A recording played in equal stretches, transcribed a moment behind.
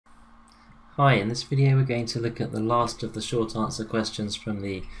Hi, in this video we're going to look at the last of the short answer questions from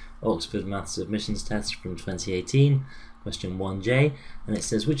the Oxford Maths Admissions Test from 2018, question 1J, and it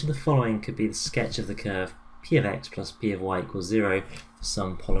says which of the following could be the sketch of the curve p of x plus p of y equals 0 for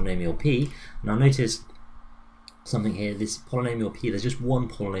some polynomial p. Now notice something here, this polynomial p, there's just one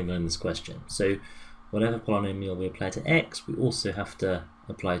polynomial in this question, so whatever polynomial we apply to x we also have to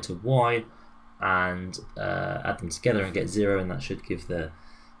apply to y and add them together and get 0, and that should give the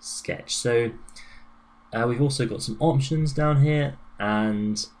sketch. So we've also got some options down here,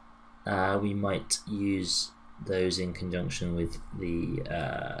 and we might use those in conjunction with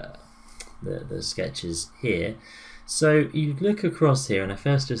the sketches here. So you look across here, and I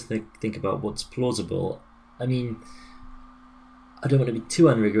first just think about what's plausible. I mean, I don't want to be too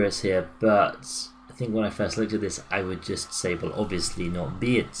unrigorous here, but I think when I first looked at this, I would just say, well, obviously not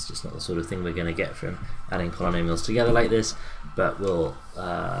B. It's just not the sort of thing we're going to get from adding polynomials together like this. But we'll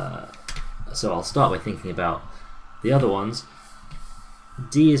so I'll start by thinking about the other ones.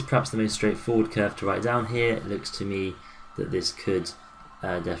 D is perhaps the most straightforward curve to write down here. It looks to me that this could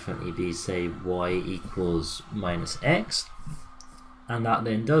definitely be, say, y equals minus x, and that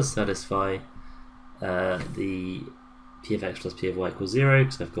then does satisfy the p of x plus p of y equals 0,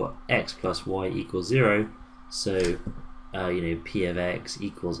 because I've got x plus y equals 0, so p of x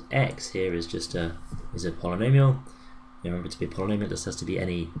equals x here is just a polynomial. Remember, to be a polynomial, it just has to be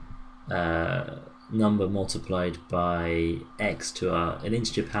any number multiplied by x to an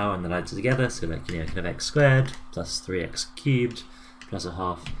integer power and then added together. So like kind of x squared plus 3x cubed plus a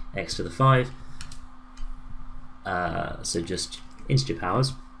half x to the 5. So just integer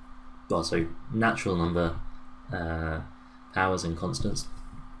powers. Well, so natural number powers and constants.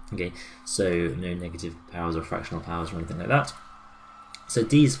 Okay, so no negative powers or fractional powers or anything like that. So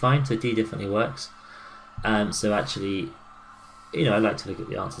D is fine. So D definitely works. So actually, I like to look at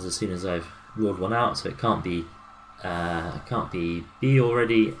the answers as soon as I've ruled one out. So it can't be B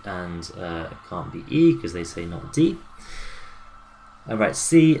already, and it can't be E because they say not D. Alright,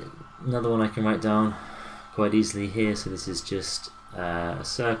 C, another one I can write down quite easily here. So this is just a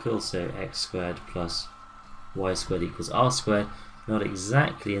circle. So x squared plus y squared equals r squared. Not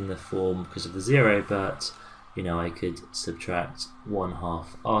exactly in the form because of the 0, but I could subtract 1/2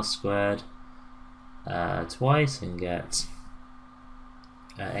 r squared twice and get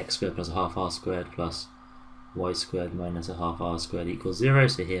x squared plus a half r squared plus y squared minus a half r squared equals 0.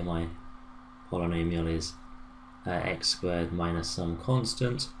 So here my polynomial is x squared minus some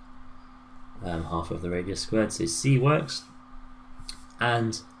constant, half of the radius squared. So C works,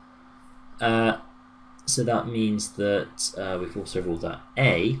 and so that means that we've also ruled out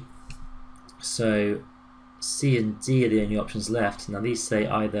A. So C and D are the only options left. Now these say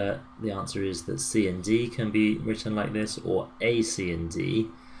either the answer is that C and D can be written like this, or A, C and D.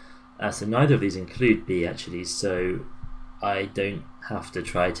 So neither of these include B actually, so I don't have to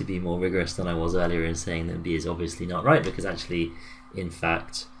try to be more rigorous than I was earlier in saying that B is obviously not right, because actually, in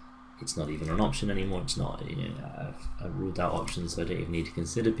fact, it's not even an option anymore. It's not, I've ruled out options, so I don't even need to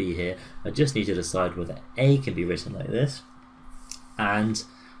consider B here. I just need to decide whether A can be written like this. And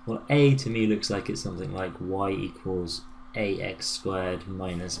well, A to me looks like it's something like y equals ax squared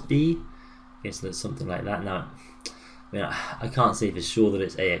minus b. Okay, so it's something like that. Now, I can't say for sure that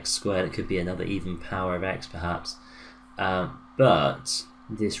it's ax squared. It could be another even power of x perhaps. But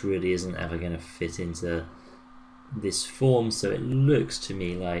this really isn't ever going to fit into this form, so it looks to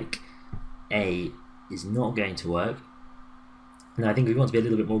me like A is not going to work. Now I think if we want to be a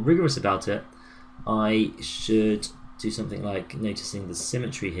little bit more rigorous about it, I should do something like noticing the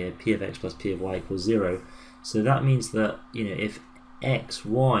symmetry here, p of x plus p of y equals 0. So that means that if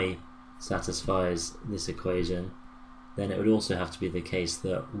xy satisfies this equation, then it would also have to be the case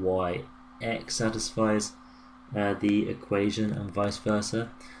that yx satisfies the equation and vice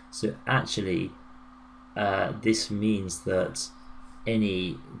versa. So actually this means that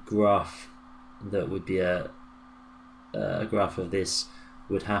any graph that would be a graph of this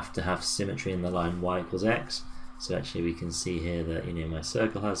would have to have symmetry in the line y equals x. So actually we can see here that my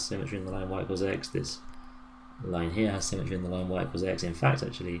circle has symmetry in the line y equals x, this line here has symmetry in the line y equals x. In fact,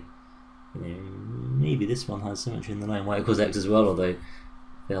 actually, maybe this one has symmetry in the line y equals x as well, although it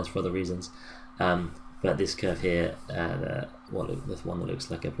fails for other reasons. But this curve here, the one that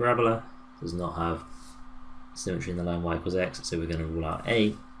looks like a parabola, does not have symmetry in the line y equals x, so we're going to rule out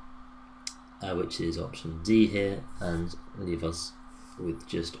A, which is option D here, and leave us with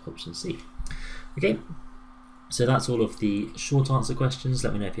just option C. Okay, so that's all of the short answer questions.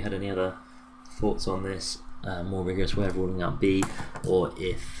 Let me know if you had any other thoughts on this, more rigorous way of ruling out B, or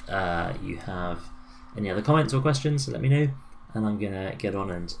if you have any other comments or questions, let me know, and I'm going to get on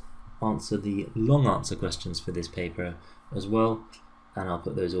and answer the long answer questions for this paper as well, and I'll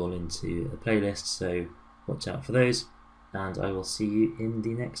put those all into a playlist, so watch out for those, and I will see you in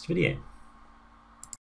the next video.